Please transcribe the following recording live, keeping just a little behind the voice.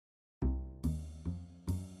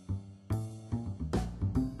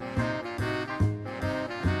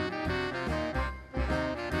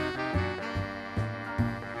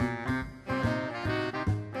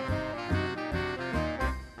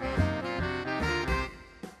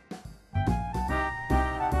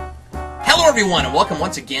Hello, everyone, and welcome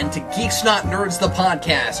once again to Geeks Not Nerds, the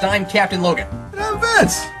podcast. I'm Captain Logan. And I'm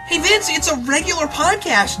Vince. Hey, Vince, it's a regular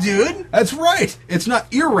podcast, dude. That's right. It's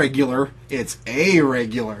not irregular, it's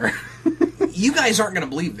a-regular. You guys aren't going to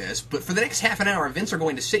believe this, but for the next half an hour, Vince are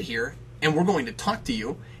going to sit here, and we're going to talk to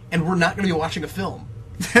you, and we're not going to be watching a film.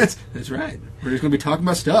 That's right. We're just going to be talking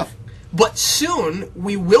about stuff. But soon,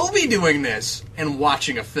 we will be doing this and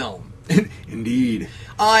watching a film. Indeed.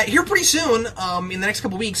 Here pretty soon, in the next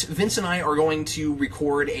couple weeks, Vince and I are going to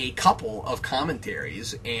record a couple of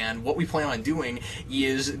commentaries, and what we plan on doing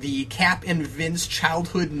is the Cap and Vince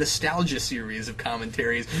Childhood Nostalgia series of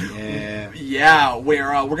commentaries. Yeah,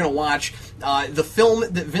 where we're going to watch the film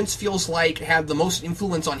that Vince feels like had the most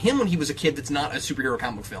influence on him when he was a kid that's not a superhero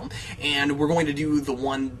comic book film, and we're going to do the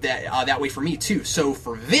one that that way for me, too. So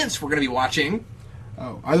for Vince, we're going to be watching...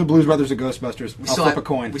 Oh, either Blues Brothers or Ghostbusters. I'll flip a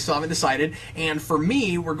coin. We still haven't decided. And for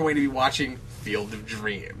me, we're going to be watching Field of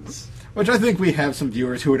Dreams. Which I think we have some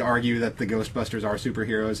viewers who would argue that the Ghostbusters are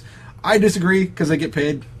superheroes. I disagree, because they get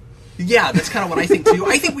paid. Yeah, that's kind of what I think, too.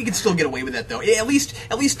 I think we can still get away with that, though. At least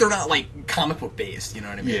they're not, like, comic book based, you know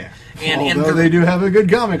what I mean? Yeah. And they do have a good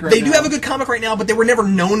comic right now. They do have a good comic right now, but they were never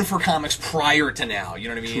known for comics prior to now, you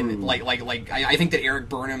know what I mean? True. I think that Eric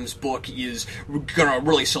Burnham's book is going to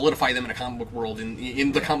really solidify them in a comic book world,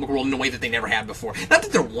 in the comic book world in a way that they never had before. Not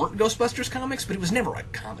that there weren't Ghostbusters comics, but it was never a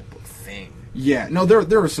comic book thing. Yeah, no,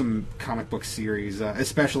 there were some comic book series,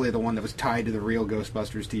 especially the one that was tied to the real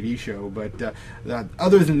Ghostbusters TV show. But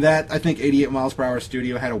other than that, I think 88 Miles Per Hour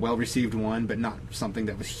Studio had a well-received one, but not something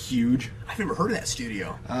that was huge. I've never heard of that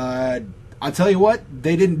studio. I'll tell you what,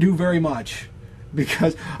 they didn't do very much.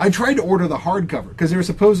 Because I tried to order the hardcover, because they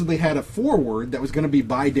supposedly had a foreword that was going to be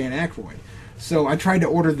by Dan Aykroyd. So I tried to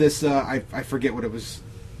order this, I forget what it was,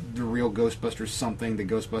 the real Ghostbusters something, the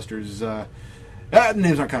Ghostbusters... the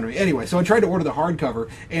name's not coming to me. Anyway, so I tried to order the hardcover,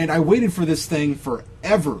 and I waited for this thing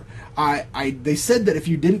forever. They said that if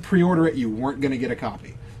you didn't pre-order it, you weren't going to get a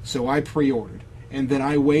copy. So I pre-ordered. And then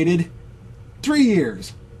I waited 3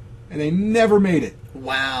 years, and they never made it.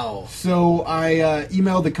 Wow. So I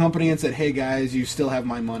emailed the company and said, hey guys, you still have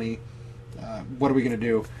my money. What are we going to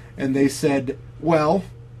do? And they said, well,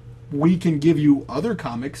 we can give you other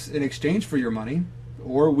comics in exchange for your money,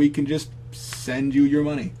 or we can just send you your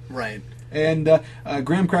money. Right. And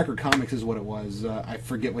Graham Cracker Comics is what it was. I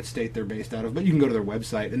forget what state they're based out of, but you can go to their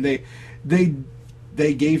website. And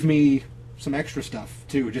they gave me some extra stuff,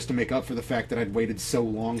 too, just to make up for the fact that I'd waited so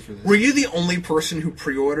long for this. Were you the only person who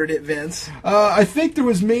pre-ordered it, Vince? I think there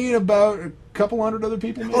was me and about a couple hundred other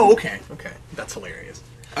people. Maybe. Oh, okay. That's hilarious.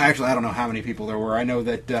 Actually, I don't know how many people there were. I know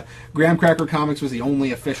that Graham Cracker Comics was the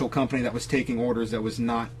only official company that was taking orders that was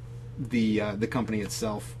not the company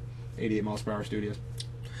itself, 88 Miles Per Hour Studios.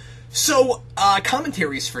 So,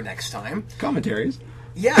 commentaries for next time. Commentaries?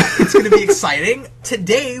 Yeah, it's going to be exciting.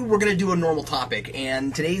 Today, we're going to do a normal topic,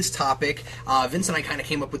 and today's topic, Vince and I kind of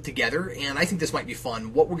came up with together, and I think this might be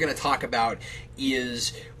fun. What we're going to talk about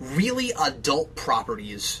is really adult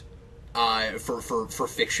properties for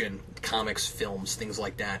fiction, comics, films, things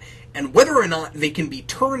like that, and whether or not they can be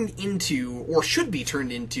turned into, or should be turned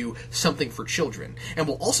into, something for children. And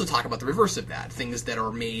we'll also talk about the reverse of that, things that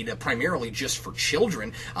are made primarily just for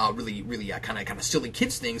children, really kind of silly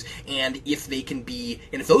kids things, and if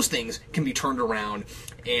those things can be turned around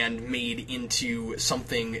and made into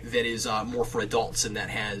something that is more for adults and that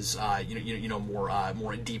has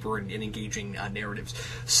more deeper and engaging narratives.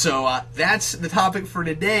 So that's the topic for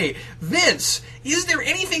today. Vince, is there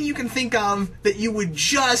anything you can think of that you would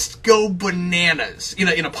just go bananas in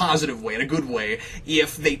a positive way, in a good way,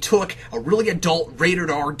 if they took a really adult,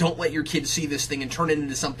 rated R, don't let your kids see this thing, and turn it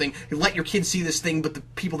into something, let your kids see this thing, but the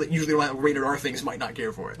people that usually don't have rated R things might not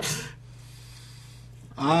care for it?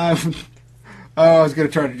 I was going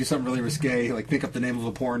to try to do something really risque, like think up the name of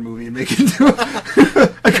a porn movie and make it into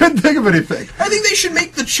I couldn't think of anything. I think they should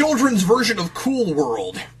make the children's version of Cool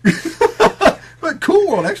World. But Cool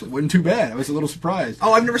World actually wasn't too bad. I was a little surprised.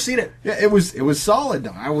 Oh, I've never seen it. Yeah, it was solid.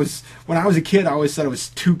 When I was a kid, I always thought it was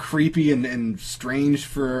too creepy and strange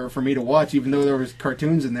for me to watch, even though there was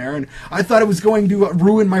cartoons in there. And I thought it was going to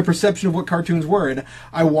ruin my perception of what cartoons were. And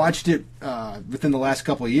I watched it within the last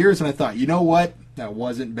couple of years, and I thought, you know what? That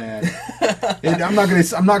wasn't bad. And I'm not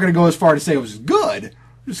gonna go as far to say it was good. I'm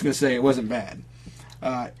just gonna say it wasn't bad.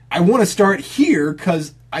 I want to start here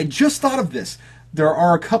because I just thought of this. There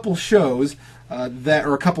are a couple shows that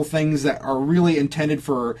are a couple things that are really intended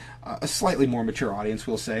for a slightly more mature audience,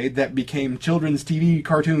 we'll say, that became children's TV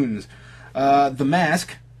cartoons. The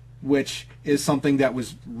Mask, which is something that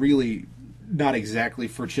was really not exactly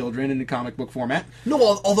for children in the comic book format.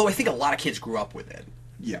 No, although I think a lot of kids grew up with it.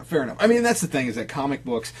 Yeah, fair enough. I mean, that's the thing, is that comic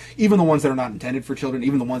books, even the ones that are not intended for children,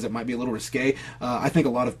 even the ones that might be a little risque, I think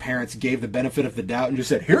a lot of parents gave the benefit of the doubt and just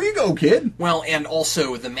said, here you go, kid. Well, and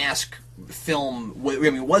also the Mask film, I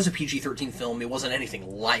mean, it was a PG-13 film. It wasn't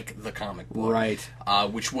anything like the comic book, Right.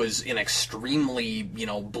 Which was an extremely,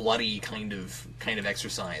 bloody kind of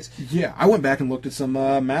exercise. Yeah, I went back and looked at some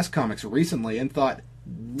Mask comics recently and thought,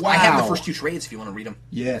 wow. I have the first 2 trades if you want to read them.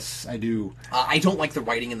 Yes, I do. I don't like the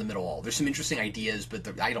writing in the middle at all. There's some interesting ideas, but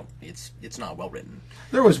it's not well written.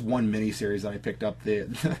 There was one miniseries that I picked up,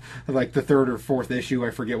 like the 3rd or 4th issue,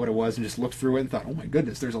 I forget what it was, and just looked through it and thought, oh my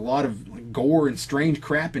goodness, there's a lot of gore and strange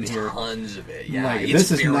crap in here. Tons of it, yeah. Like,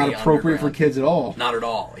 this is not appropriate for kids at all. Not at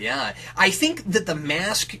all, yeah. I think that the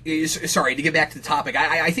Mask is, sorry, to get back to the topic,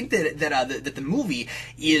 I think that the movie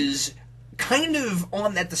is kind of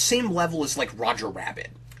on at the same level as like Roger Rabbit.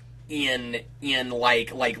 In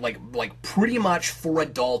like pretty much for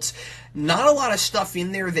adults. Not a lot of stuff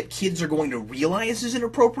in there that kids are going to realize is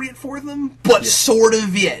inappropriate for them, but sort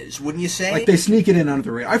of is, wouldn't you say? Like, they sneak it in under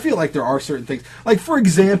the radar. I feel like there are certain things. Like, for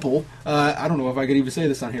example, I don't know if I could even say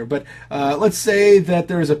this on here, but let's say that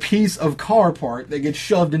there's a piece of car part that gets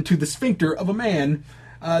shoved into the sphincter of a man.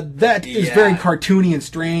 That is very cartoony and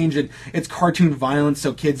strange, and it's cartoon violence,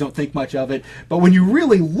 so kids don't think much of it. But when you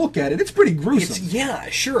really look at it, it's pretty gruesome. Yeah,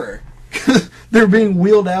 sure. They're being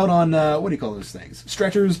wheeled out on, what do you call those things?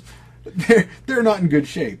 Stretchers? They're not in good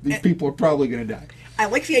shape. These people are probably going to die. I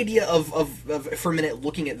like the idea of for a minute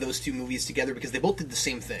looking at those 2 movies together, because they both did the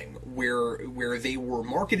same thing, where they were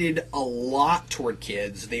marketed a lot toward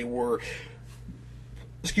kids. They were,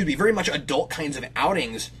 very much adult kinds of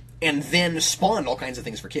outings, and then spawned all kinds of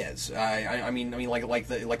things for kids. I mean, like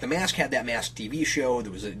the Mask had that Mask TV show.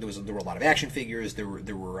 There were a lot of action figures. There were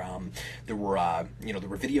video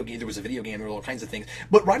games. There was a video game. There were all kinds of things.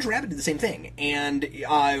 But Roger Rabbit did the same thing. And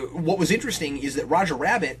what was interesting is that Roger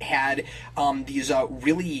Rabbit had these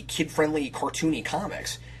really kid-friendly, cartoony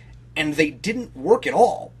comics, and they didn't work at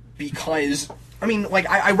all because. I mean, like,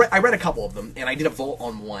 I read a couple of them, and I did a vote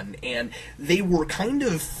on one, and they were kind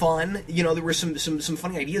of fun. There were some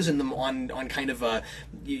funny ideas in them on kind of a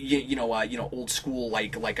old school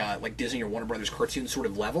like Disney or Warner Brothers cartoon sort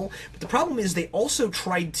of level. But the problem is they also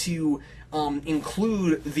tried to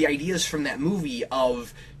include the ideas from that movie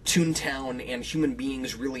of Toontown and human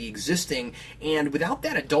beings really existing, and without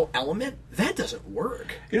that adult element, that doesn't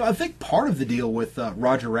work. I think part of the deal with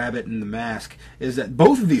Roger Rabbit and The Mask is that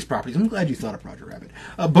both of these properties, I'm glad you thought of Roger Rabbit,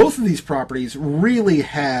 both of these properties really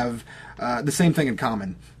have the same thing in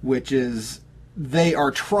common, which is they are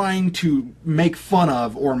trying to make fun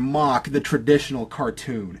of or mock the traditional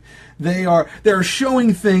cartoon. They're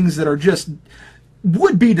showing things that are just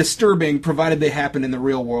would be disturbing provided they happen in the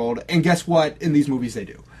real world, and guess what? In these movies they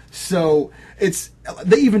do. So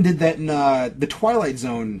they even did that in the Twilight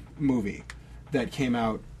Zone movie that came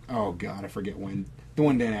out, oh god, I forget when. The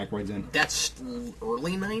one Dan Aykroyd's in. That's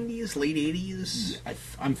early 90s, late 80s?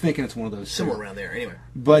 I'm thinking it's one of those. Somewhere around there, anyway.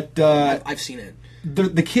 But I've seen it.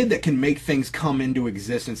 The kid that can make things come into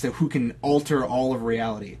existence, who can alter all of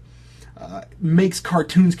reality, makes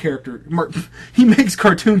cartoon characters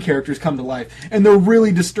come to life, and they're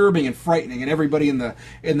really disturbing and frightening, and everybody in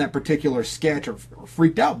that particular sketch are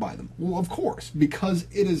freaked out by them. Well, of course, because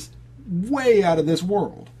it is way out of this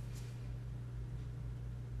world.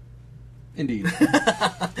 Indeed.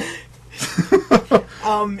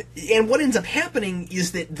 And what ends up happening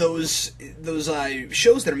is that those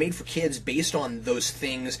shows that are made for kids based on those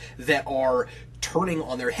things that are turning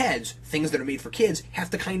on their heads, things that are made for kids, have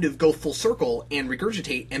to kind of go full circle and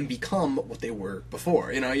regurgitate and become what they were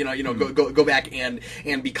before. Go back and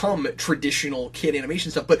become traditional kid animation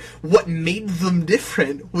stuff. But what made them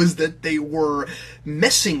different was that they were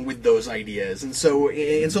messing with those ideas, and so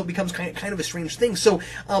it becomes kind of a strange thing. So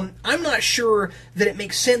I'm not sure that it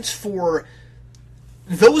makes sense for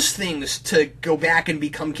those things to go back and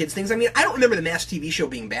become kids' things. I mean, I don't remember the Mask TV show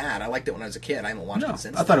being bad. I liked it when I was a kid. I haven't watched it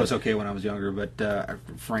since. I thought it was okay when I was younger, but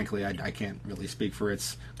frankly, I can't really speak for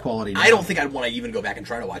its quality now. I don't think I'd want to even go back and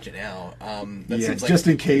try to watch it now. Just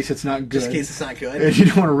in case it's not good. Just in case it's not good. And you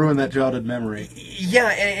don't want to ruin that childhood memory. Yeah,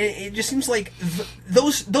 and it just seems like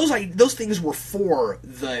those things were for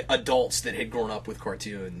the adults that had grown up with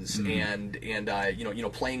cartoons and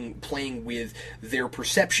playing with their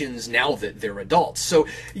perceptions now that they're adults. So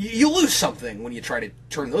you lose something when you try to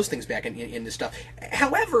turn those things back into stuff.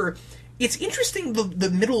 However, it's interesting the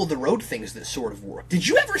middle of the road things that sort of work. Did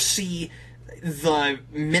you ever see the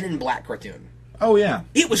Men in Black cartoon? Oh yeah,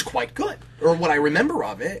 it was quite good, or what I remember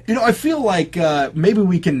of it. You know, I feel like maybe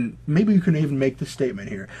we can even make the statement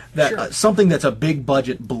here that Sure. something that's a big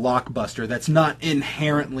budget blockbuster that's not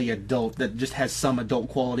inherently adult, that just has some adult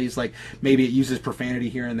qualities, like maybe it uses profanity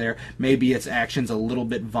here and there, maybe its action's a little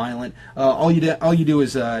bit violent. All you do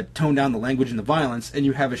is tone down the language and the violence, and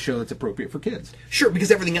you have a show that's appropriate for kids. Sure, because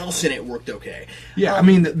everything else in it worked okay. Yeah, I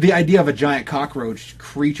mean, the idea of a giant cockroach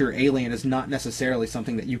creature alien is not necessarily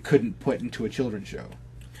something that you couldn't put into a children's show.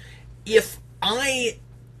 If I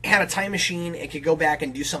had a time machine and could go back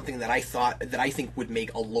and do something that I think would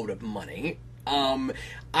make a load of money,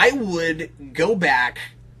 I would go back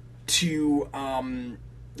to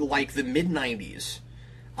like the mid-90s,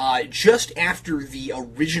 just after the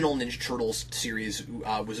original Ninja Turtles series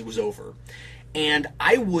was over, and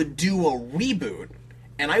I would do a reboot,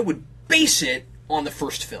 and I would base it on the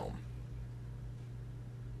first film.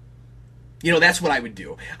 You know, that's what I would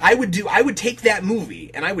do. I would take that movie,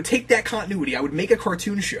 and I would take that continuity, I would make a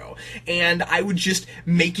cartoon show, and I would just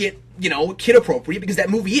make it, you know, kid-appropriate, because that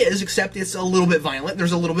movie is, except it's a little bit violent,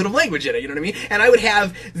 there's a little bit of language in it, you know what I mean? And I would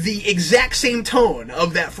have the exact same tone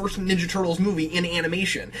of that first Ninja Turtles movie in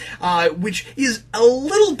animation, which is a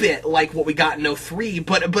little bit like what we got in '03,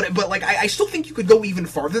 but like, I still think you could go even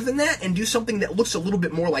farther than that and do something that looks a little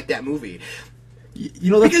bit more like that movie. You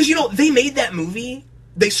know, because, you know, they made that movie...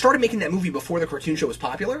 They started making that movie before the cartoon show was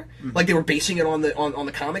popular. Like, they were basing it on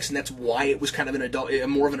the comics, and that's why it was kind of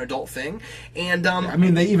more of an adult thing. And I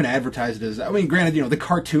mean, they even advertised it as. I mean, granted, you know, the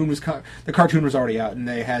cartoon was already out, and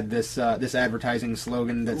they had this advertising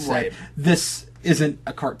slogan that said, right. "This isn't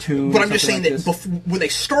a cartoon." But I'm just saying like that when they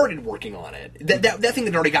started working on it, that thing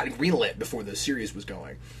had already gotten greenlit before the series was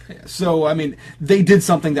going. Yeah, so I mean, they did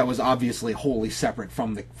something that was obviously wholly separate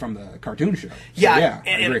from the cartoon show. So, yeah, I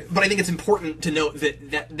agree. But I think it's important to note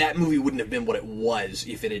that movie wouldn't have been what it was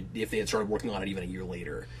if they had started working on it even a year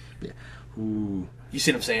later. Yeah. Ooh. You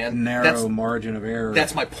see what I'm saying? Narrow margin of error.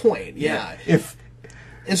 That's my point. Yeah.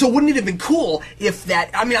 And so wouldn't it have been cool if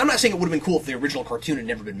that... I mean, I'm not saying it would have been cool if the original cartoon had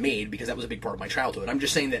never been made, because that was a big part of my childhood. I'm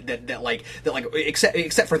just saying that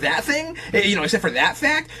except for that thing, you know, except for that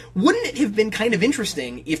fact, wouldn't it have been kind of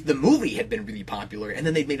interesting if the movie had been really popular and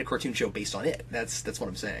then they'd made a cartoon show based on it? That's what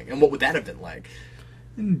I'm saying. And what would that have been like?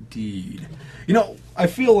 Indeed. You know, I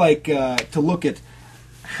feel like to look at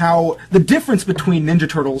how the difference between Ninja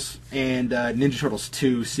Turtles and Ninja Turtles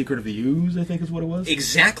 2 Secret of the Ooze, I think is what it was.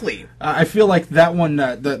 Exactly. I feel like that one,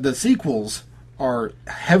 the sequels are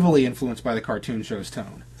heavily influenced by the cartoon show's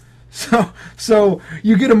tone. So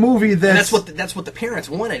you get a movie that's what the parents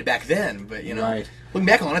wanted back then, but you know, right. Looking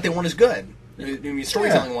back on it, they weren't as good. I mean,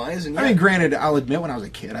 storytelling wise. And I mean, granted, I'll admit when I was a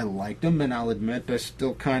kid, I liked them, and I'll admit I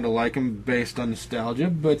still kind of like them based on nostalgia.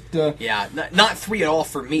 But yeah, not 3 at all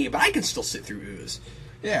for me, but I can still sit through Ooze.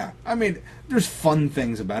 Yeah, I mean, there's fun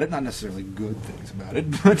things about it, not necessarily good things about it,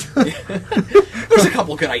 but there's a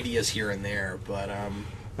couple good ideas here and there, but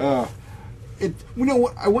you know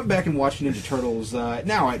what? I went back and watched Ninja Turtles.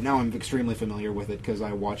 Now I'm extremely familiar with it because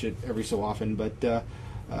I watch it every so often. But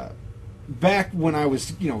back when I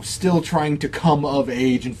was, you know, still trying to come of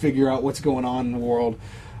age and figure out what's going on in the world,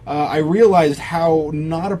 I realized how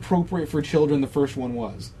not appropriate for children the first one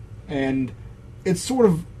was, and it's sort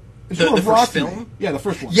of. The first film? Yeah, the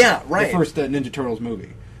first one. Yeah, right. The first Ninja Turtles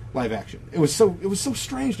movie, live action. It was so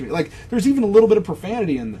strange to me. Like, there's even a little bit of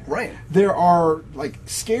profanity in there. Right. There are like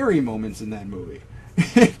scary moments in that movie.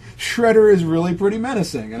 Shredder is really pretty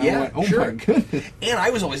menacing, and I went, "Oh my goodness!" And I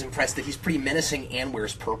was always impressed that he's pretty menacing and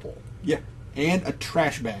wears purple. Yeah. And a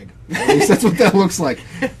trash bag. At least that's what that looks like.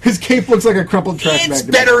 His cape looks like a crumpled trash bag. It's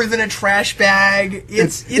better than a trash bag.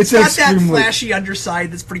 It's got that flashy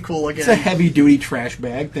underside that's pretty cool looking. It's a heavy-duty trash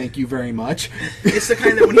bag, thank you very much. It's the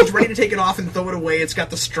kind that when he's ready to take it off and throw it away, it's got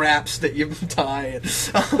the straps that you tie.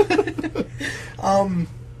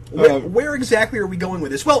 Where exactly are we going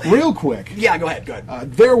with this? Well, real quick. Yeah, go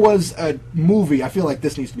ahead. There was a movie, I feel like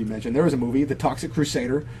this needs to be mentioned. There was a movie, The Toxic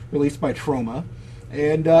Crusader, released by Troma.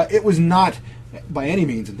 And it was not, by any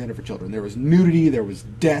means, intended for children. There was nudity, there was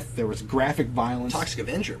death, there was graphic violence. Toxic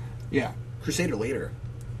Avenger. Yeah. Crusader later.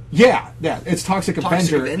 Yeah. It's Toxic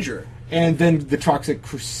Avenger. Avenger. And then the Toxic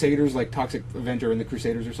Crusaders, like Toxic Avenger and the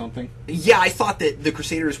Crusaders or something. Yeah, I thought that the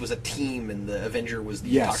Crusaders was a team and the Avenger was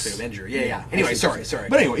the Toxic Avenger. Yeah. Anyway, sorry.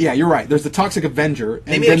 But anyway, yeah, you're right. There's the Toxic Avenger.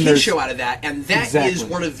 They made a kid show out of that, and that is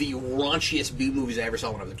one of the raunchiest B movies I ever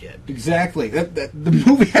saw when I was a kid. Exactly. The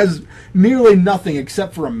movie has nearly nothing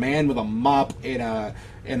except for a man with a mop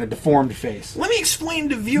and a deformed face. Let me explain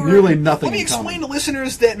to viewers. Really nothing. Let me explain to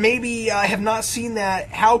listeners that maybe have not seen that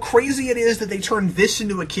how crazy it is that they turned this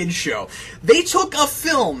into a kids show. They took a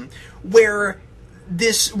film where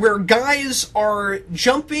where guys are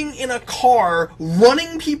jumping in a car,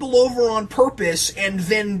 running people over on purpose, and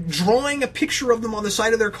then drawing a picture of them on the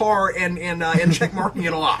side of their car and check marking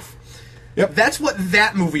it off. Yep. That's what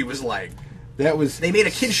that movie was like. They made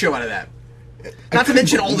a kid show out of that. Not to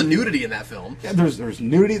mention all the nudity in that film. Yeah, there was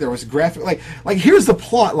nudity. There was graphic. Like here's the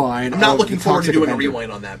plot line. I'm not looking forward to doing a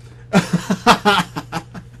rewind on that.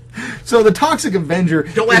 So the Toxic Avenger.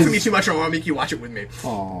 Don't laugh at me too much, or I'll make you watch it with me.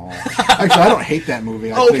 Oh, actually, I don't hate that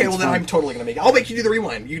movie. Okay, well then I'm totally gonna make it. I'll make you do the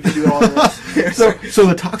rewind. You do it all at once. So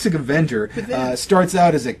the Toxic Avenger starts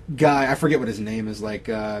out as a guy. I forget what his name is. Like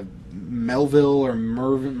Melville or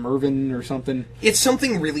Mervin or something. It's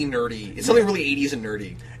something really nerdy. It's something really 80s and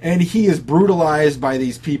nerdy. And he is brutalized by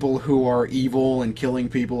these people who are evil and killing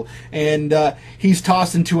people. And he's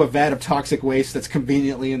tossed into a vat of toxic waste that's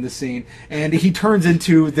conveniently in the scene. And he turns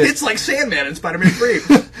into this... It's like Sandman in Spider-Man 3.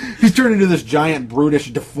 He's turned into this giant, brutish,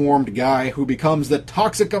 deformed guy who becomes the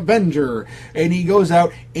Toxic Avenger. And he goes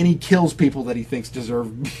out and he kills people that he thinks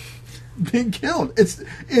deserve... being killed. It's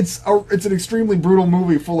an extremely brutal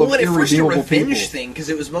movie full of irredeemable people. Well, at first a revenge thing, because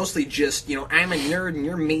it was mostly just, I'm a nerd and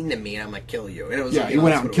you're mean to me, I'm gonna kill you. And it was he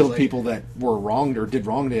went out and killed people that were wronged or did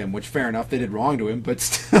wrong to him, which fair enough, they did wrong to him, but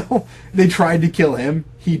still, they tried to kill him.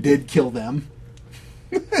 He did kill them.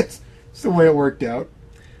 It's the way it worked out.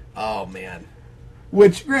 Oh, man.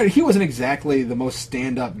 Which, granted, he wasn't exactly the most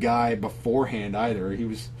stand-up guy beforehand either.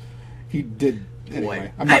 He did...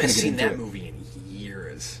 Anyway, I haven't seen that movie in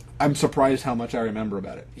years. I'm surprised how much I remember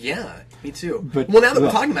about it. Yeah, me too. But, well, now that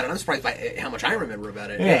we're talking about it, I'm surprised by how much I remember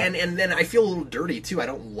about it. Yeah. And then I feel a little dirty, too. I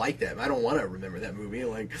don't like that. I don't want to remember that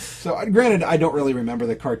movie. So, granted, I don't really remember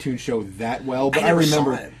the cartoon show that well, but I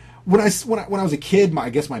remember... Saw it. When I was a kid,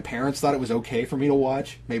 I guess my parents thought it was okay for me to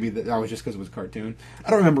watch. Maybe that was just because it was a cartoon.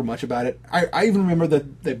 I don't remember much about it. I even remember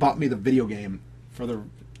that they bought me the video game for the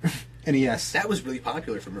NES. That was really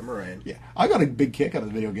popular, if I remember right. Yeah, I got a big kick out of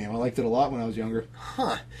the video game. I liked it a lot when I was younger.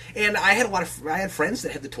 Huh. And I had friends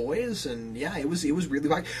that had the toys, and yeah, it was really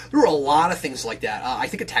popular. There were a lot of things like that. I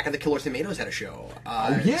think Attack of the Killer Tomatoes had a show.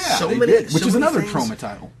 Which is another Trauma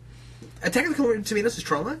title. Attack of the Killer Tomatoes is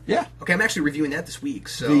Trauma? Yeah. Okay, I'm actually reviewing that this week.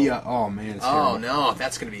 So. Oh man. It's terrible. No,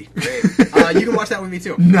 that's going to be great. You can watch that with me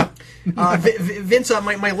too. No. Vince,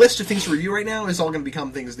 my list of things to review right now is all going to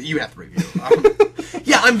become things that you have to review.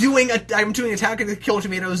 Yeah, I'm doing Attack of the Killer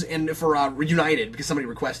Tomatoes and for Reunited because somebody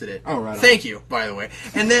requested it. Oh right. Thank you, by the way.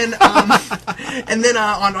 And then on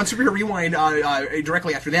Superhero Rewind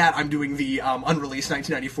directly after that, I'm doing the unreleased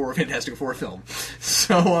 1994 Fantastic Four film.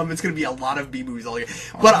 So it's going to be a lot of B movies all year.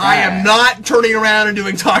 But I am not turning around and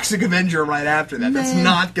doing Toxic Avenger right after that. That's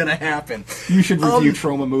not going to happen. You should review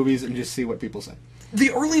Trauma movies and just see what people say.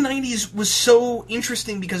 The early 90s was so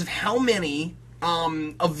interesting because of how many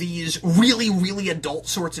of these really, really adult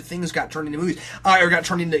sorts of things got turned into movies, or got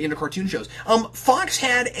turned into cartoon shows. Fox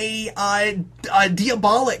had a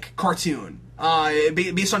Diabolic cartoon.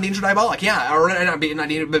 Based on Danger Diabolic, yeah, or not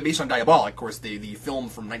based on Diabolic. Of course, the film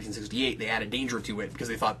from 1968, they added Danger to it because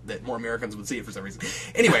they thought that more Americans would see it for some reason.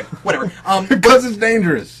 Anyway, whatever. Because it's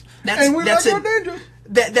dangerous. That's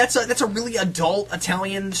a really adult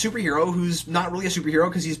Italian superhero who's not really a superhero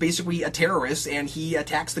because he's basically a terrorist and he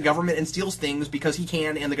attacks the government and steals things because he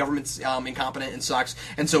can, and the government's incompetent and sucks,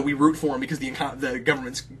 and so we root for him because the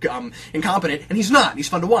government's incompetent, and he's not. He's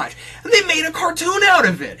fun to watch, and they made a cartoon out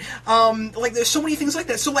of it. There's so many things like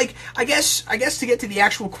that. So I guess to get to the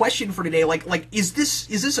actual question for today, is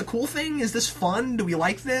this a cool thing? Is this fun? Do we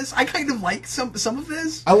like this? I kind of like some of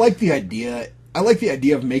this. I like the idea. I like the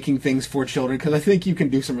idea of making things for children because I think you can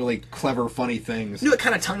do some really clever, funny things. Do it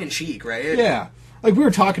kind of tongue-in-cheek, right? Yeah. Like we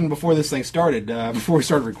were talking before this thing started, before we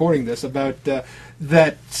started recording this, about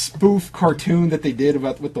that spoof cartoon that they did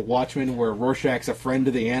with the Watchmen, where Rorschach's a friend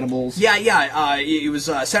to the animals. Yeah. It was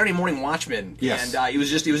Saturday Morning Watchmen, yes. And it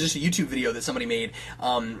was just a YouTube video that somebody made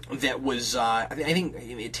that was I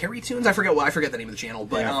think Terry Toons. I forget the name of the channel,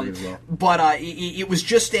 but it was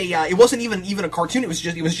just it wasn't even a cartoon. It was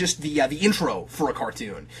just the intro for a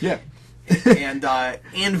cartoon. Yeah.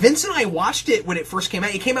 and Vince and I watched it when it first came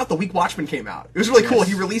out. It came out the week Watchmen came out. It was really cool.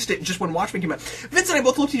 He released it just when Watchmen came out. Vince and I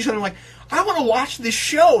both looked at each other and like, I want to watch this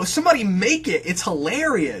show. Somebody make it. It's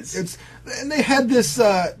hilarious. And they had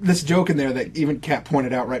this joke in there that even Kat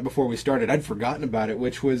pointed out right before we started. I'd forgotten about it,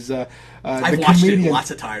 which was I've watched it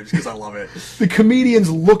lots of times because I love it. The comedian's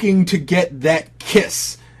looking to get that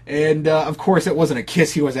kiss. And, of course, it wasn't a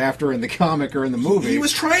kiss he was after in the comic or in the movie. He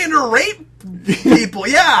was trying to rape people,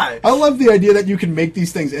 yeah. I love the idea that you can make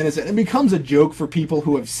these things innocent. It becomes a joke for people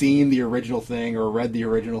who have seen the original thing or read the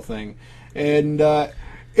original thing. And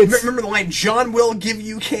Remember the line, John will give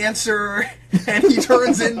you cancer, and he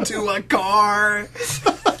turns into a car.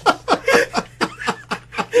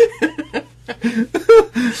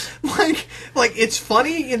 like it's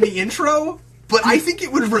funny in the intro, but I think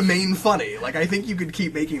it would remain funny. Like, I think you could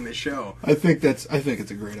keep making this show. I think it's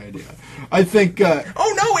a great idea. I think.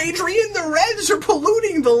 Oh no, Adrian! The Reds are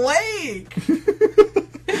polluting the lake.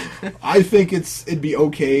 I think it'd be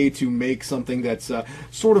okay to make something that's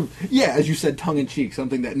sort of, as you said, tongue-in-cheek,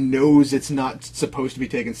 something that knows it's not supposed to be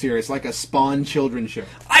taken serious, like a Spawn children's show.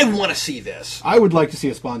 I want to see this. I would like to see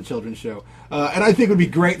a Spawn children's show. And I think it would be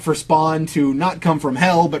great for Spawn to not come from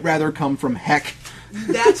hell, but rather come from heck.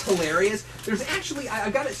 That's hilarious. There's actually,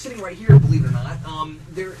 I've got it sitting right here, believe it or not.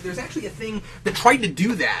 There's actually a thing that tried to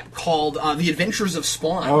do that called The Adventures of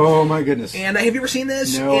Spawn. Oh my goodness! And have you ever seen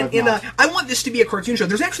this? No, I've not. I want this to be a cartoon show.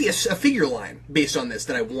 There's actually a figure line based on this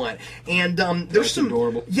that I want. And there's some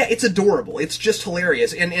adorable. Yeah, it's adorable. It's just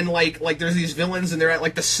hilarious. And like there's these villains, and they're at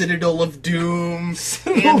like the Citadel of Doom.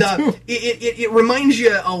 It reminds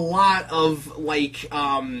you a lot of like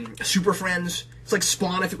Super Friends. It's like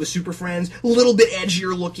Spawn if it was Super Friends. A little bit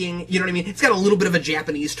edgier looking, you know what I mean? It's got a little bit of a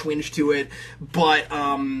Japanese twinge to it, but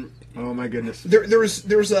oh my goodness.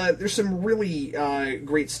 There's some really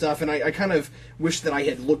great stuff, and I kind of wish that I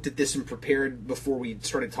had looked at this and prepared before we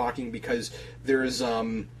started talking, because there's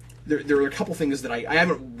there are a couple things that I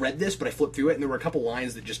haven't read this, but I flipped through it, and there were a couple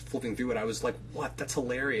lines that just flipping through it, I was like, what? That's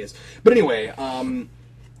hilarious. But anyway,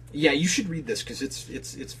 yeah, you should read this because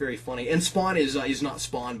it's very funny. And Spawn is not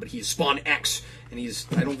Spawn, but he's Spawn X, and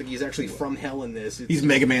I don't think he's actually from hell in this. He's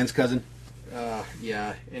Mega Man's cousin.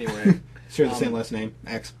 Yeah. Anyway, share the same last name,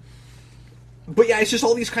 X. But yeah, it's just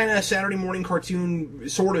all these kind of Saturday morning cartoon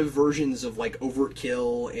sort of versions of like Overt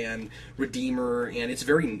Kill and Redeemer, and it's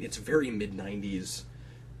very mid '90s.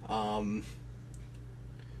 I'm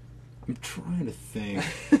trying to think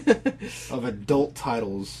of adult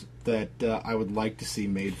titles that I would like to see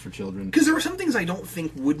made for children. Because there are some things I don't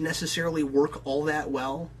think would necessarily work all that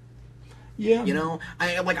well. Yeah. You know?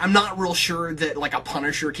 I'm not real sure that like a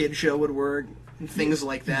Punisher kid show would work. Things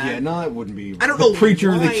like that. Yeah, no, it wouldn't be. I don't know.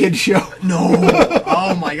 Preacher, the kid show. No.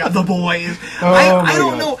 Oh my God, The Boys. I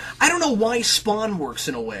don't know. I don't know why Spawn works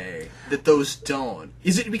in a way that those don't.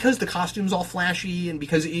 Is it because the costume's all flashy and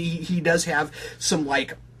because he does have some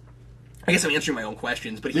like, I guess I'm answering my own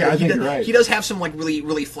questions, but I think you're right. He does have some like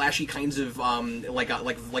really flashy kinds of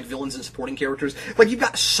like villains and supporting characters. Like you've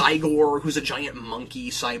got Cygor, who's a giant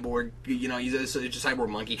monkey cyborg. You know, he's a cyborg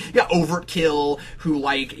monkey. You got Overt Kill, who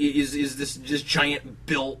like is this giant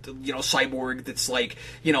built cyborg that's like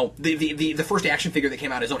the first action figure that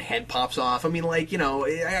came out, his own head pops off. I mean, like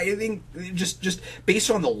I think just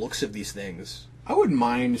based on the looks of these things, I wouldn't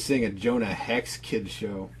mind seeing a Jonah Hex kid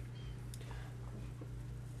show.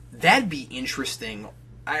 That'd be interesting.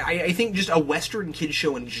 I think just a Western kid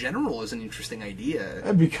show in general is an interesting idea.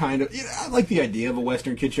 That'd be kind of... I like the idea of a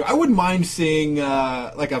Western kid show. I wouldn't mind seeing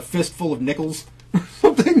like a fistful of nickels or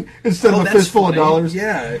something instead of a fistful of dollars.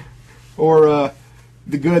 Yeah. Or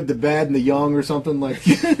the good, the bad, and the young or something like...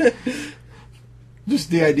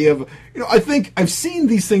 Just the idea of... I think I've seen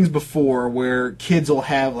these things before where kids will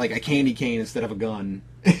have like a candy cane instead of a gun.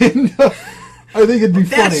 And I think it'd be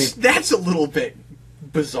funny. That's a little bit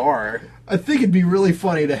bizarre. I think it'd be really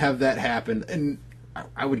funny to have that happen, and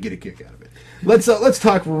I would get a kick out of it. Let's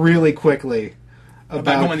talk really quickly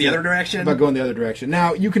about going the other direction. About going the other direction.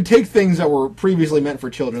 Now, you can take things that were previously meant for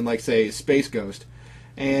children, like say Space Ghost,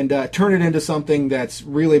 and turn it into something that's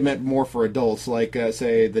really meant more for adults, like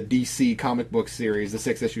say the DC comic book series, the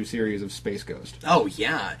 6-issue series of Space Ghost. Oh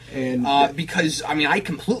yeah, and because I mean I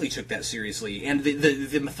completely took that seriously, and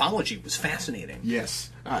the mythology was fascinating. Yes.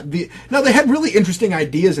 Now, they had really interesting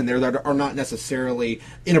ideas in there that are not necessarily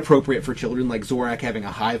inappropriate for children, like Zorak having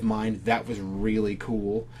a hive mind. That was really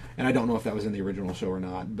cool. And I don't know if that was in the original show or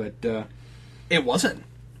not, but... it wasn't.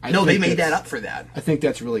 They made that up for that. I think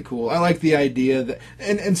that's really cool. I like the idea that...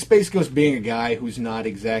 And Space Ghost being a guy who's not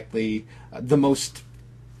exactly the most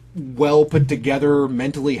well-put-together,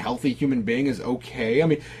 mentally healthy human being is okay. I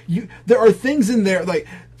mean, there are things in there, like...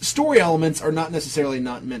 Story elements are not necessarily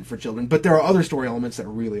not meant for children, but there are other story elements that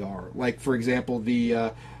really are. Like, for example, the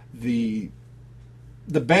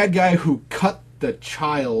bad guy who cut the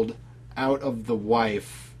child out of the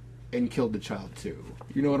wife and killed the child too.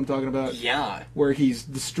 You know what I'm talking about? Yeah. Where he's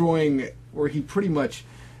destroying, where he pretty much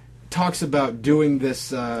talks about doing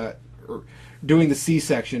this, or doing the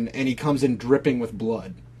C-section, and he comes in dripping with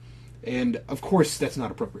blood. And of course, that's not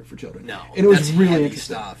appropriate for children. No, and it was that's really heavy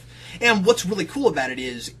interesting stuff. And what's really cool about it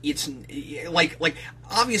is it's like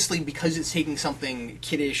obviously because it's taking something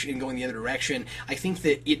kiddish and going the other direction. I think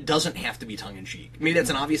that it doesn't have to be tongue in cheek. Maybe that's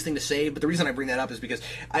an obvious thing to say, but the reason I bring that up is because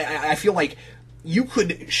I feel like you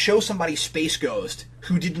could show somebody Space Ghost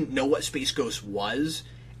who didn't know what Space Ghost was,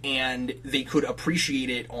 and they could appreciate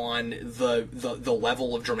it on the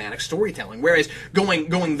level of dramatic storytelling. Whereas going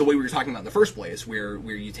the way we were talking about in the first place, where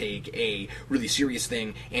you take a really serious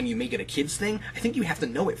thing and you make it a kid's thing, I think you have to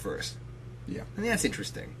know it first. Yeah. And that's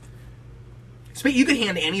interesting. You could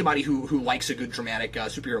hand anybody who likes a good dramatic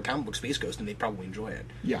superhero comic book Space Ghost, and they'd probably enjoy it.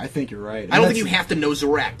 Yeah, I think you're right. I don't think you have to know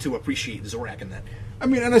Zorak to appreciate Zorak in that. I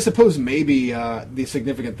mean, and I suppose maybe the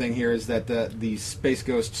significant thing here is that the Space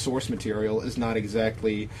Ghost source material is not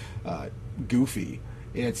exactly goofy.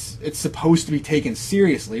 It's supposed to be taken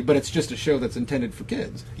seriously, but it's just a show that's intended for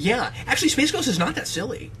kids. Yeah. Actually, Space Ghost is not that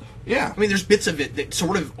silly. Yeah. I mean, there's bits of it that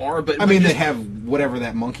sort of are, but... I mean, they have whatever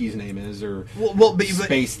that monkey's name is, or but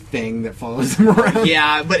space thing that follows them around.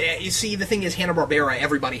 Yeah, but you see, the thing is, Hanna-Barbera,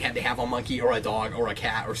 everybody had to have a monkey or a dog or a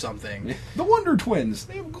cat or something. The Wonder Twins.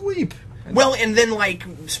 They have Gleep. Well, and then, like,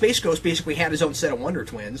 Space Ghost basically had his own set of Wonder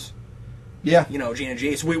Twins. Yeah. You know, Jane and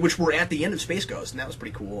Jace, which were at the end of Space Ghost, and that was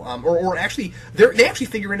pretty cool. Or actually, they actually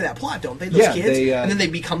figure into that plot, don't they? Those kids? And then they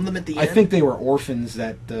become them at the end? I think they were orphans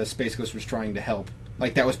that Space Ghost was trying to help.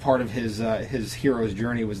 Like, that was part of his hero's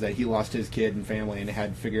journey, was that he lost his kid and family and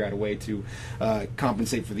had to figure out a way to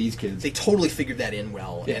compensate for these kids. They totally figured that in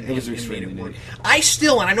well, yeah, and it was made extremely it work. neat. I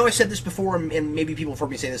still, and I know I said this before, and maybe people have heard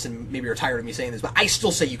me say this, and maybe are tired of me saying this, but I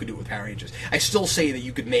still say you could do it with Power Rangers. I still say that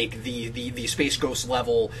you could make the Space Ghost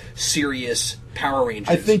level serious Power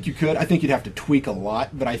Rangers. I think you could. I think you'd have to tweak a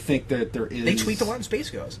lot, but I think that there is... They tweaked a lot in Space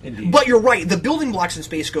Ghost. Indeed. But you're right, the building blocks in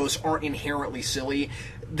Space Ghost aren't inherently silly.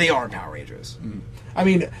 They are in Power Rangers. I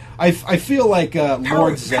mean, I feel like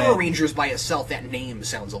Lord Zed... Power Rangers by itself, that name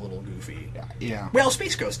sounds a little goofy. Yeah. Well,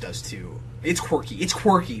 Space Ghost does too. It's quirky. It's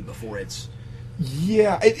quirky before it's...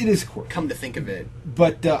 Yeah, it is quirky. Come to think of it.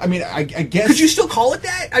 But, I mean, I guess... Could you still call it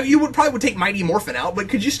that? I mean, you probably would take Mighty Morphin out, but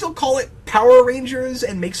could you still call it Power Rangers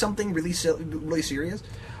and make something really serious?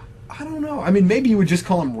 I don't know. I mean, maybe you would just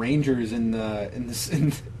call them Rangers in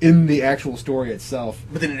the actual story itself.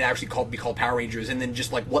 But then it'd actually be called Power Rangers, and then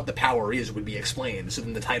just like what the power is would be explained. So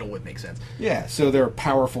then the title would make sense. Yeah. So they're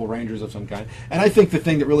powerful Rangers of some kind. And I think the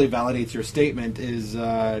thing that really validates your statement is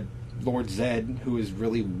Lord Zed, who is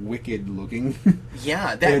really wicked looking.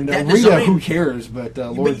 Yeah. And that Rita, design, who cares? But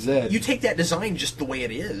Lord Zed. You take that design just the way it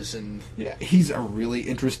is, and yeah, he's a really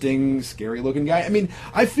interesting, scary looking guy. I mean,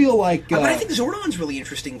 I feel like. But I think Zordon's really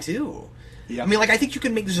interesting too. Yeah. I mean, like, I think you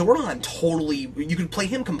can make Zordon totally. You could play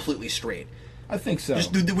him completely straight. I think so.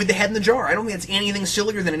 Just with the head in the jar. I don't think that's anything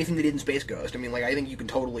sillier than anything they did in Space Ghost. I mean, like, I think you can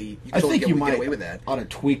totally. I think you might get away with that. Ought to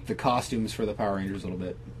tweak the costumes for the Power Rangers a little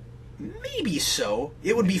bit. Maybe so.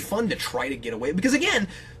 It would be fun to try to get away, because again,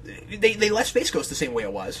 they left Space Ghost the same way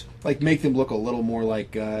it was. Like, make them look a little more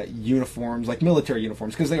like uniforms, like military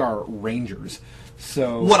uniforms, because they are Rangers.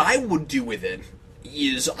 So what I would do with it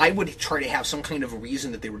is I would try to have some kind of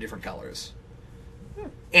reason that they were different colors.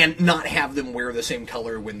 And not have them wear the same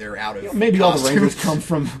color when they're out of maybe costume. all the Rangers come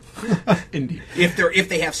from India. If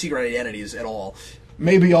they have secret identities at all.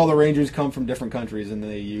 Maybe all the Rangers come from different countries and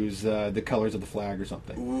they use the colors of the flag or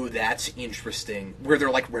something. Ooh, that's interesting. Where they're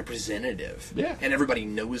like representative. Yeah. And everybody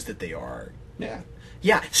knows that they are. Yeah.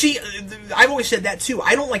 Yeah. See, I've always said that too.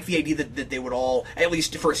 I don't like the idea that they would all, at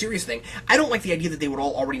least for a serious thing, I don't like the idea that they would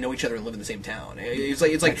all already know each other and live in the same town. It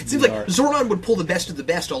seems like Zordon would pull the best of the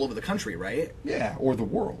best all over the country, right? Yeah, or the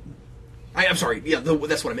world. I'm sorry. Yeah,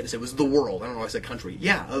 that's what I meant to say. Was the world. I don't know why I said country.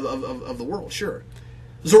 Yeah, of the world, sure.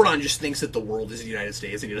 Zordon just thinks that the world is the United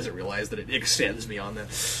States, and he doesn't realize that it extends beyond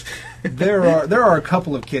that. There are a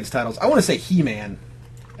couple of kids' titles. I want to say He-Man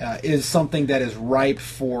is something that is ripe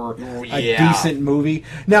for a decent movie.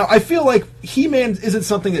 Now, I feel like He-Man isn't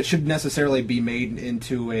something that should necessarily be made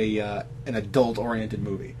into an adult-oriented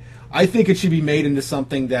movie. I think it should be made into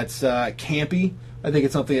something that's campy. I think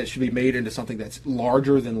it's something that should be made into something that's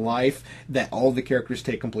larger than life, that all the characters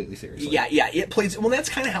take completely seriously. Yeah, it plays... Well, that's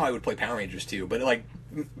kind of how I would play Power Rangers, too, but, like,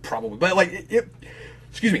 probably. But, like,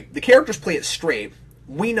 excuse me, the characters play it straight.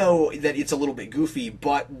 We know that it's a little bit goofy,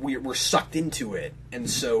 but we're sucked into it, and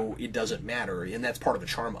so it doesn't matter, and that's part of the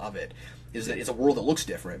charm of it, is that it's a world that looks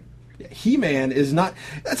different. He-Man is not...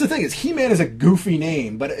 That's the thing, is He-Man is a goofy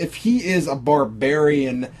name, but if he is a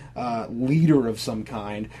barbarian leader of some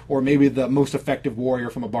kind, or maybe the most effective warrior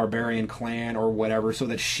from a barbarian clan or whatever, so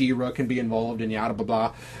that She-Ra can be involved in yada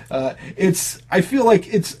blah blah, I feel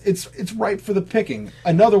like it's ripe for the picking.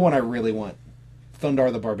 Another one I really want,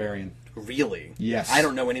 Thundar the Barbarian. Really? Yes. I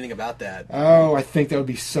don't know anything about that. Oh, I think that would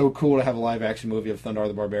be so cool to have a live-action movie of Thundar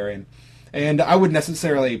the Barbarian. And I wouldn't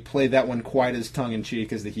necessarily play that one quite as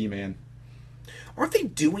tongue-in-cheek as the He-Man. Aren't they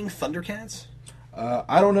doing Thundercats?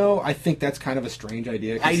 I don't know. I think that's kind of a strange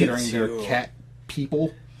idea, considering they're cat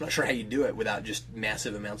people. I'm not sure how you do it without just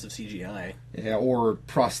massive amounts of CGI. Yeah, or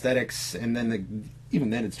prosthetics, and then even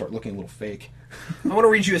then it'd start looking a little fake. I want to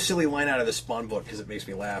read you a silly line out of the Spawn book because it makes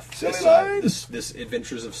me laugh. This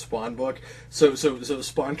Adventures of Spawn book. So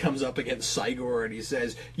Spawn comes up against Cygor and he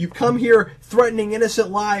says, "You come here threatening innocent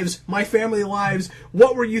lives, my family lives.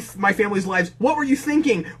 What were you, my family's lives? What were you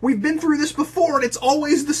thinking? We've been through this before, and it's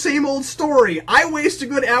always the same old story. I waste a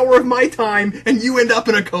good hour of my time, and you end up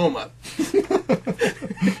in a coma."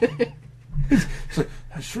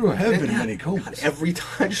 I sure have been in many comas. God, every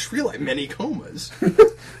time I just realize many comas.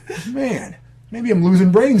 Man. Maybe I'm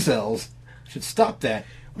losing brain cells. Should stop that.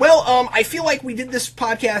 Well, I feel like we did this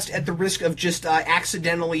podcast at the risk of just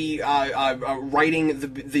accidentally writing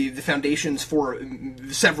the foundations for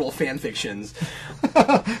several fan fictions.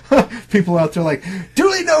 People out there like,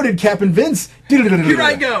 duly noted, Captain Vince. Here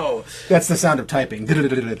I go. That's the sound of typing.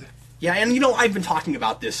 Yeah, and you know, I've been talking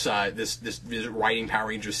about this writing Power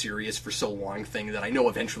Rangers series for so long thing that I know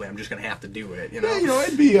eventually I'm just going to have to do it, you know? Yeah, you know,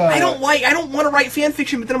 it'd be... I don't want to write fan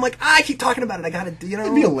fiction, but then I'm like, I keep talking about it, I got to, you know...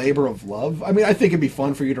 It'd be a labor of love. I mean, I think it'd be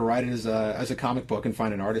fun for you to write it as a comic book and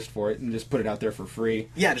find an artist for it and just put it out there for free.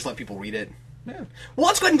 Yeah, just let people read it. Yeah. Well,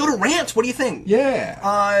 let's go ahead and go to rants. What do you think?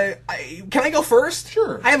 Yeah. Can I go first?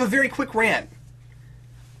 Sure. I have a very quick rant.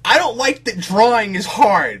 I don't like that drawing is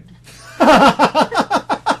hard.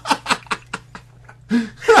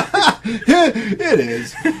 It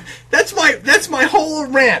is. That's my whole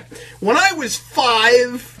rant. When I was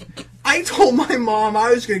 5, I told my mom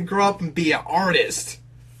I was going to grow up and be an artist.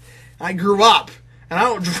 I grew up, and I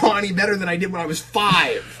don't draw any better than I did when I was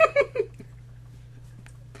 5.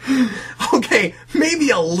 Okay, maybe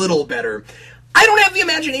a little better. I don't have the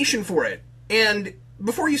imagination for it. And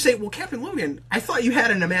before you say, well, Captain Logan, I thought you had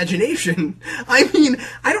an imagination. I mean,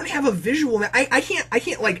 I don't have a visual. I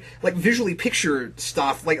can't like visually picture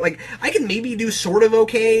stuff. Like I can maybe do sort of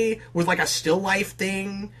okay with like a still life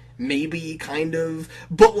thing, maybe kind of,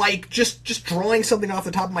 but like just drawing something off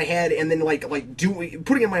the top of my head and then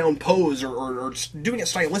putting in my own pose or just doing it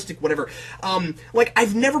stylistic, whatever. Like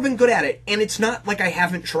I've never been good at it, and it's not like I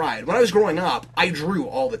haven't tried. When I was growing up, I drew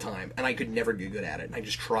all the time, and I could never get good at it. And I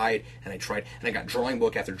just tried, and I got drawing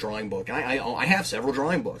book after drawing book, and I have several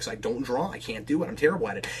drawing books. I don't draw. I can't do it. I'm terrible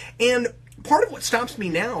at it. And part of what stops me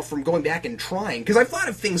now from going back and trying, because I've thought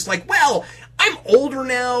of things like, well, I'm older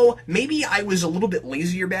now, maybe I was a little bit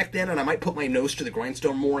lazier back then, and I might put my nose to the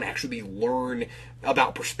grindstone more and actually learn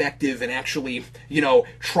about perspective and actually, you know,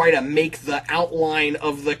 try to make the outline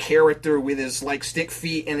of the character with his, like, stick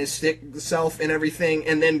feet and his stick self and everything,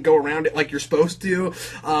 and then go around it like you're supposed to,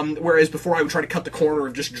 whereas before I would try to cut the corner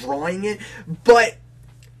of just drawing it. But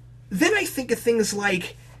then I think of things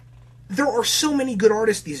like, there are so many good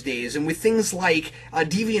artists these days, and with things like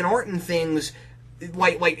DeviantArt and things,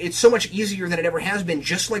 like it's so much easier than it ever has been,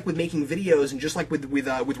 just like with making videos and just like with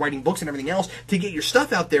writing books and everything else, to get your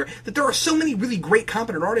stuff out there, that there are so many really great,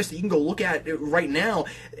 competent artists that you can go look at right now.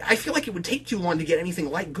 I feel like it would take too long to get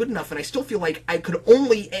anything like good enough, and I still feel like I could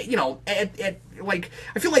only, you know, I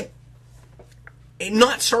feel like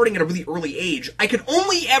not starting at a really early age, I could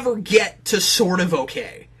only ever get to sort of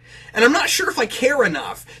okay. And I'm not sure if I care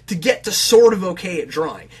enough to get to sort of okay at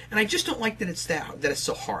drawing. And I just don't like that it's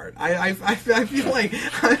so hard. I feel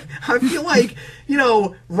like you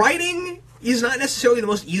know, writing is not necessarily the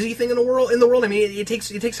most easy thing in the world. I mean, it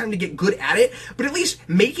takes time to get good at it, but at least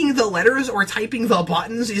making the letters or typing the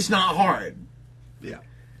buttons is not hard. Yeah.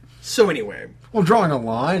 So anyway. Well, drawing a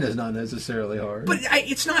line is not necessarily hard. But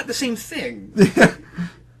it's not the same thing.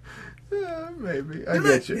 Yeah, maybe. I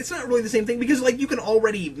get you. It's not really the same thing, because like you can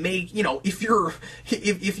already make, you know, if you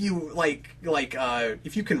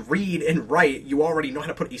can read and write, you already know how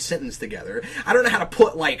to put a sentence together. I don't know how to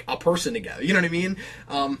put like a person together. You know what I mean?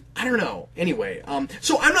 I don't know. Anyway,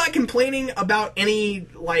 so I'm not complaining about any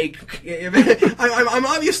like. I'm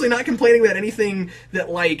obviously not complaining about anything that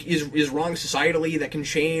like is wrong societally that can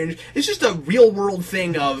change. It's just a real world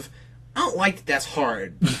thing of, I don't like that that's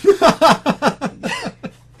hard.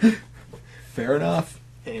 Fair enough.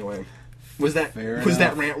 Anyway, was that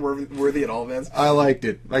rant worthy at all, Vince? I liked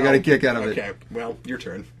it. I got a kick out of it. Okay, well, your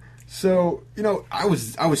turn. So, you know, I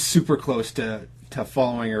was super close to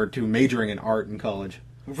following or to majoring in art in college.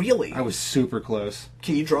 Really? I was super close.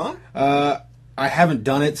 Can you draw? I haven't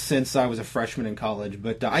done it since I was a freshman in college,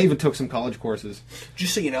 but I even took some college courses.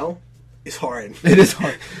 Just so you know, It's hard. It is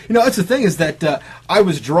hard. That's the thing is that I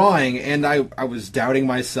was drawing and I was doubting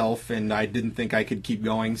myself and I didn't think I could keep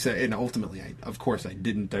going. So, and ultimately, of course, I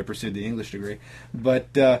didn't. I pursued the English degree.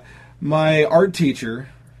 But my art teacher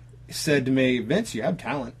said to me, Vince, you have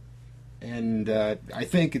talent. And I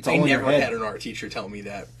think it's all in your head. I never had an art teacher tell me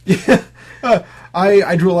that. Yeah,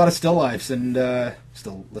 I drew a lot of still lifes and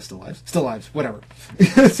still lives, whatever.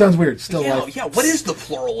 It sounds weird. Still life. Yeah. What is the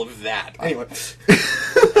plural of that? Anyway,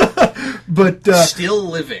 but still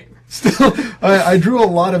living. Still, I drew a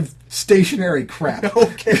lot of stationary crap.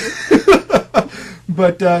 Okay.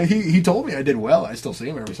 But he told me I did well. I still see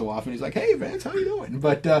him every so often. He's like, "Hey, Vance, how you doing?"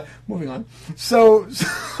 But moving on. So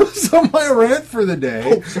my rant for the day.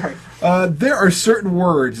 Oh, sorry. There are certain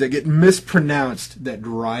words that get mispronounced that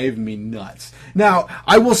drive me nuts. Now,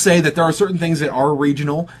 I will say that there are certain things that are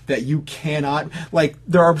regional that you cannot, like,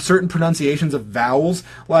 there are certain pronunciations of vowels.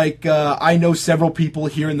 Like, I know several people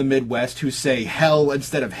here in the Midwest who say hell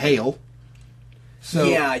instead of hail. So,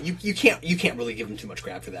 yeah, you can't really give them too much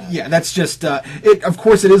crap for that. Yeah, that's just it. Of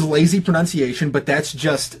course, it is lazy pronunciation, but that's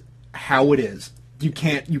just how it is. You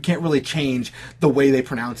can't really change the way they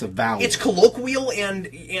pronounce a vowel. It's colloquial and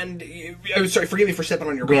I'm sorry, forgive me for stepping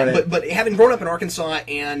on your rant, but having grown up in Arkansas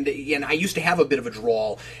and I used to have a bit of a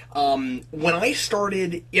drawl. When I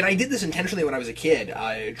started, and I did this intentionally when I was a kid,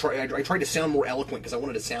 I tried to sound more eloquent because I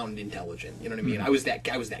wanted to sound intelligent. You know what I mean? Mm-hmm.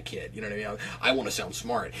 I was that kid. You know what I mean? I want to sound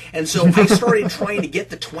smart, and so I started trying to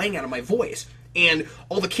get the twang out of my voice. And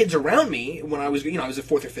all the kids around me, when I was, I was in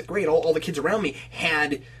 4th or 5th grade, all the kids around me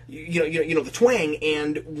had, the twang.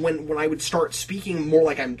 And when I would start speaking more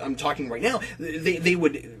like I'm talking right now, they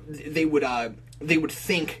would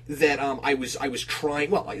think that I was trying.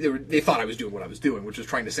 Well, they thought I was doing what I was doing, which was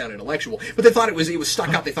trying to sound intellectual. But they thought it was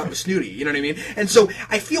stuck up. They thought it was snooty. You know what I mean? And so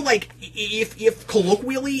I feel like if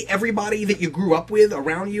colloquially everybody that you grew up with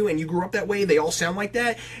around you and you grew up that way, they all sound like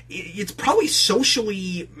that. It's probably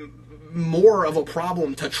socially more of a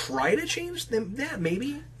problem to try to change them that,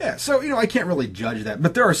 maybe. Yeah, so I can't really judge that,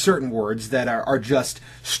 but there are certain words that are just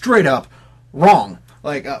straight up wrong.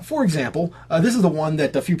 Like, for example, this is the one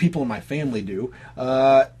that a few people in my family do.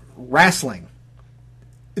 Wrestling.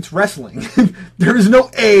 It's wrestling. There is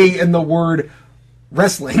no A in the word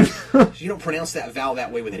wrestling. So you don't pronounce that vowel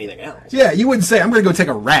that way with anything else. Yeah, you wouldn't say, I'm going to go take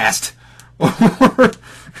a rast. Or,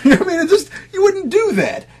 you wouldn't do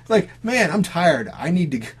that. Like, man, I'm tired. I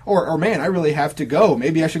need to, or man, I really have to go.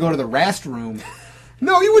 Maybe I should go to the rast room.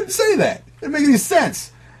 No, you wouldn't say that. It doesn't make any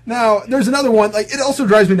sense. Now, there's another one. Like, it also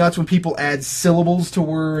drives me nuts when people add syllables to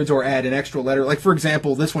words or add an extra letter. Like, for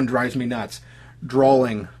example, this one drives me nuts.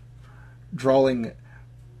 Drawling.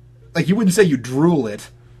 Like, you wouldn't say you drool it.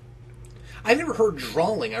 I've never heard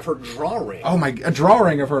drawling. I've heard drawing. Oh my,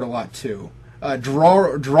 drawing I've heard a lot too.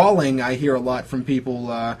 Drawling I hear a lot from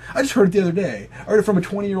people. I just heard it the other day. I heard it from a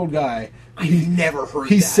 20-year-old guy. I've never heard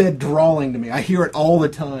He that. said drawling to me. I hear it all the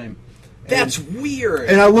time. That's weird.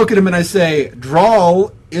 And I look at him and I say,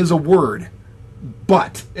 drawl is a word,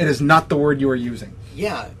 but it is not the word you are using.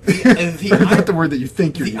 Yeah. Not the word that you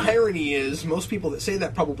think you're using. The irony is, most people that say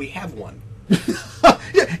that probably have one.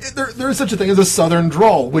 Yeah, there is such a thing as a southern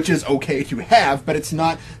drawl, which is okay to have, but it's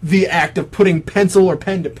not the act of putting pencil or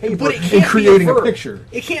pen to paper and creating a picture.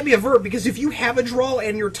 It can't be a verb, because if you have a drawl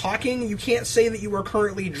and you're talking, you can't say that you are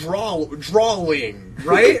currently drawling,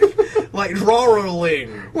 right? Like drawling.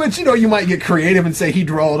 Which, you might get creative and say he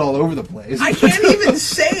drawled all over the place. I can't even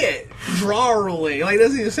say it. Drawling. Like, it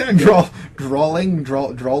doesn't even sound good. Drawled?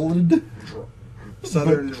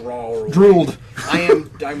 Southern drawl. Drooled.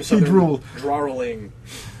 I'm southern drooled. drawling.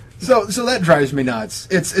 So that drives me nuts.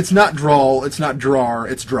 It's not drawl, it's not drawer,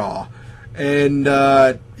 it's draw. And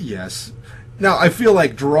yes. Now I feel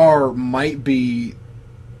like drawer might be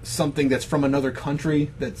something that's from another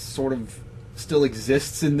country that sort of still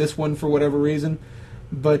exists in this one for whatever reason.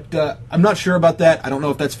 But I'm not sure about that. I don't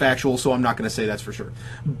know if that's factual, so I'm not going to say that's for sure.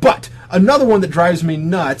 But another one that drives me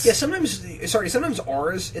nuts. Yeah, sometimes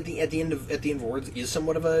R's at the end of words is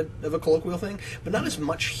somewhat of a colloquial thing, but not as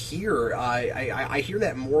much here. I hear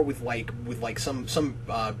that more with some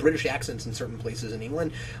British accents in certain places in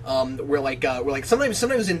England, where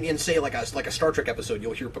sometimes in say like a Star Trek episode,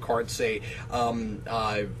 you'll hear Picard say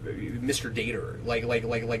Mr. Data,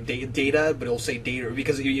 like Data, but he'll say Data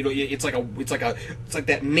because it's like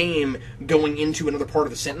that name going into another part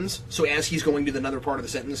of the sentence. So as he's going to another part of the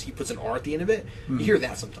sentence, he puts an R at the end of it. You hear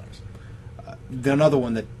that sometimes. Another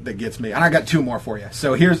one that gets me, and I got two more for you.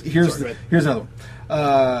 So here's another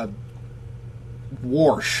one.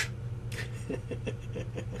 Wash.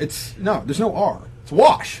 There's no R. It's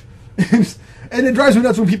wash. And it drives me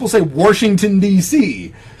nuts when people say Washington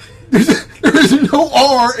D.C. There There's no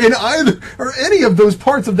R in either or any of those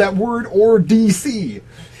parts of that word or DC.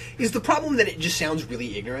 Is the problem that it just sounds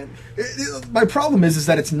really ignorant? My problem is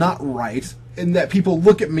that it's not right, and that people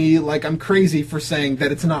look at me like I'm crazy for saying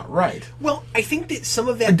that it's not right. Well, I think that some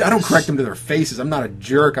of that... I don't correct them to their faces. I'm not a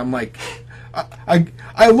jerk. I'm like...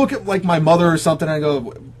 I look at, like, my mother or something, and I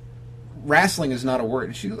go, wrestling is not a word.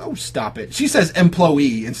 And she goes, oh, stop it. She says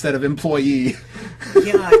employee instead of employee.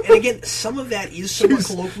 Yeah, and again, some of that is somewhat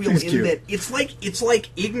colloquial in cute. that it's like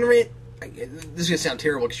ignorant... This is going to sound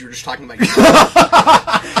terrible because you were just talking about yourself.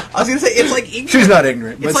 I was going to say, it's like ignorant... She's not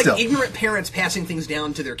ignorant, but it's like still. ignorant parents passing things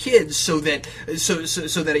down to their kids so that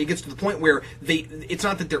it gets to the point where it's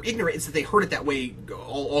not that they're ignorant, it's that they heard it that way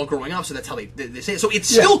all growing up, so that's how they say it. So it's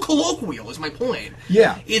still colloquial, is my point.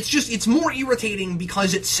 Yeah. It's more irritating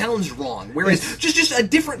because it sounds wrong, whereas just a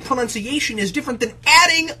different pronunciation is different than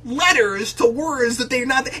adding letters to words that they're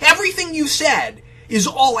not... Everything you said is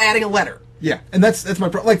all adding a letter. Yeah, and that's my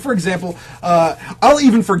problem. Like, for example, I'll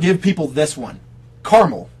even forgive people this one.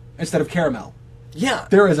 Caramel instead of caramel. Yeah.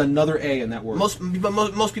 There is another A in that word. Most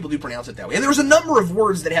people do pronounce it that way. And there's a number of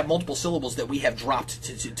words that have multiple syllables that we have dropped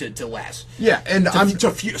to less. Yeah, and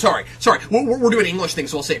Sorry. We're doing English things,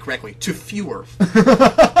 so I'll say it correctly. To fewer.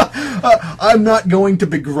 I'm not going to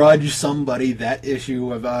begrudge somebody that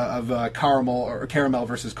issue of caramel or caramel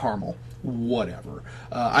versus caramel. Whatever.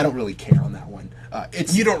 I don't really care on that one.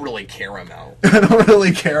 You don't really caramel. I don't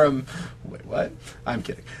really care. Wait, what? I'm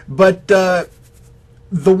kidding. But the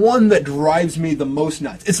one that drives me the most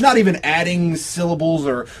nuts, it's not even adding syllables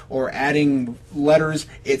or adding letters.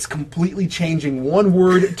 It's completely changing one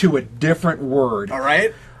word to a different word. All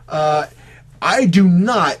right. I do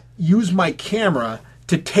not use my camera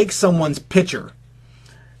to take someone's picture.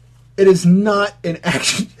 It is not an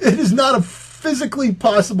action. It is not a physically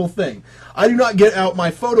possible thing. I do not get out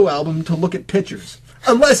my photo album to look at pictures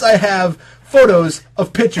unless I have photos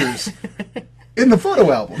of pictures in the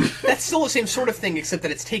photo album. That's still the same sort of thing, except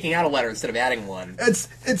that it's taking out a letter instead of adding one.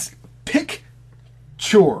 It's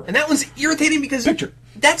picture. And that one's irritating because picture.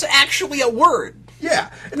 That's actually a word.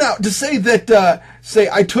 Yeah. Now, to say that, say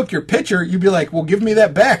I took your picture, you'd be like, well, give me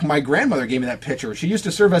that back. My grandmother gave me that picture. She used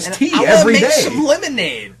to serve us tea every day. I want to make some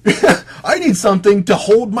lemonade. I need something to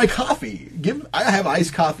hold my coffee. I have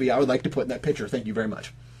iced coffee I would like to put in that picture. Thank you very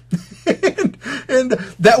much. and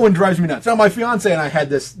that one drives me nuts. Now, my fiance and I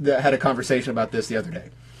had a conversation about this the other day.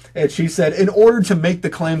 And she said, in order to make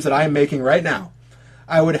the claims that I am making right now,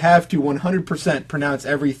 I would have to 100% pronounce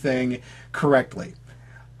everything correctly.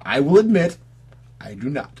 I will admit, I do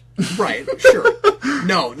not. Right, sure.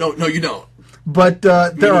 No, you don't. But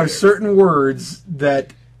there are certain words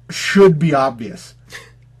that should be obvious.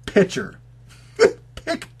 Picture.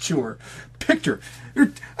 Picture.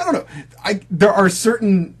 I don't know. There are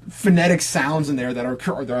certain phonetic sounds in there that are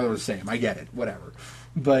the same. I get it. Whatever.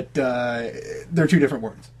 But they're two different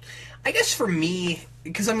words. I guess for me,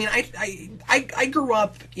 because I mean, I grew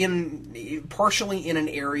up partially in an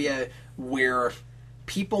area where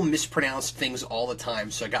people mispronounced things all the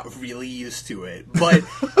time, so I got really used to it. But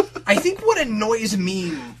I think what annoys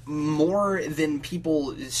me more than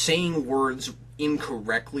people saying words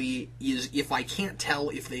incorrectly is if I can't tell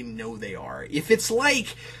if they know they are. If it's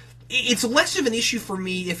like, it's less of an issue for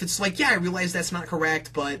me if it's like, yeah, I realize that's not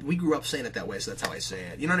correct, but we grew up saying it that way, so that's how I say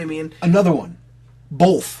it. You know what I mean? Another one.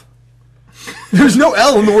 Both. There's no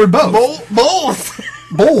L in the word both. Both.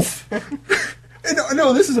 Both.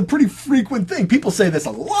 No, this is a pretty frequent thing. People say this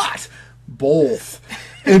a lot. Both.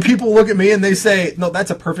 And people look at me and they say, no, that's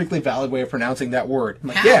a perfectly valid way of pronouncing that word. I'm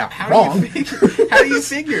like, wrong. How do you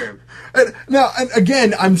figure? Now, and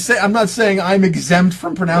again, I'm not saying I'm exempt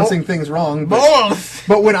from pronouncing things wrong. Both.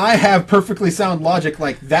 But when I have perfectly sound logic,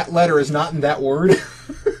 like that letter is not in that word.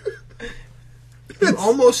 You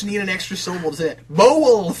almost need an extra syllable to say it.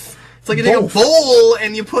 Both. It's like you take a bowl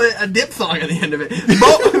and you put a diphthong at the end of it.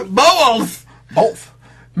 Both. Both.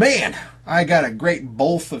 Man, I got a great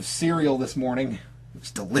bowl of cereal this morning. It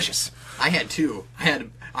was delicious. I had two. I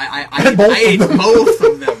ate both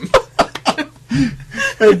of them.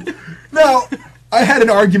 Now, I had an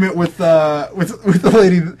argument with the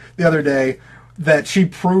lady the other day that she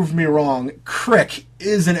proved me wrong. Crick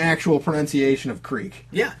is an actual pronunciation of creek.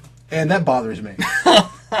 Yeah. And that bothers me.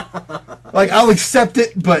 Like, I'll accept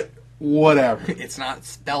it, but whatever. It's not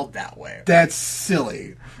spelled that way. That's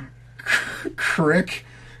silly. Crick.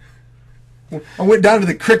 I went down to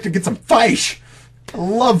the creek to get some fish. I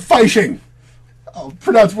love fishing. I'll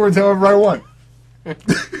pronounce words however I want.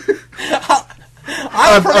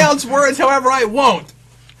 I'll pronounce words however I won't.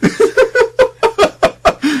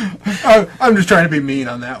 I'm just trying to be mean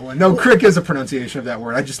on that one. No, crick is a pronunciation of that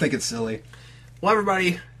word. I just think it's silly. Well,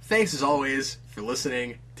 everybody, thanks as always for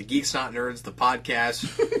listening to Geeks Not Nerds, the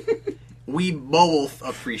podcast. We both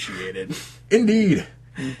appreciate it. Indeed.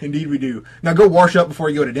 Indeed we do. Now go wash up before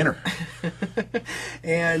you go to dinner.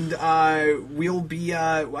 And we'll be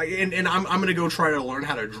and I'm gonna go try to learn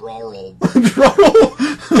how to draw roll. Draw roll.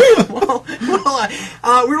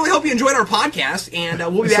 We really hope you enjoyed our podcast, and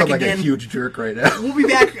we'll be back sound like again. a huge jerk right now. We'll be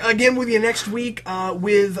back again with you next week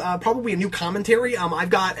with probably a new commentary. I've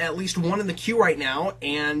got at least one in the queue right now,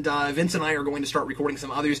 and Vince and I are going to start recording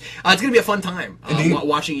some others. It's going to be a fun time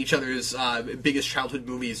watching each other's biggest childhood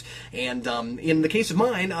movies, and in the case of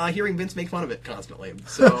mine, hearing Vince make fun of it constantly.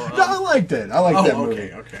 So No, I liked it. I liked that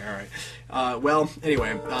movie. Okay, all right. Well,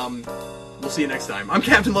 anyway, we'll see you next time. I'm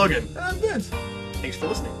Captain Logan. I'm Vince. Thanks for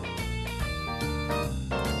listening.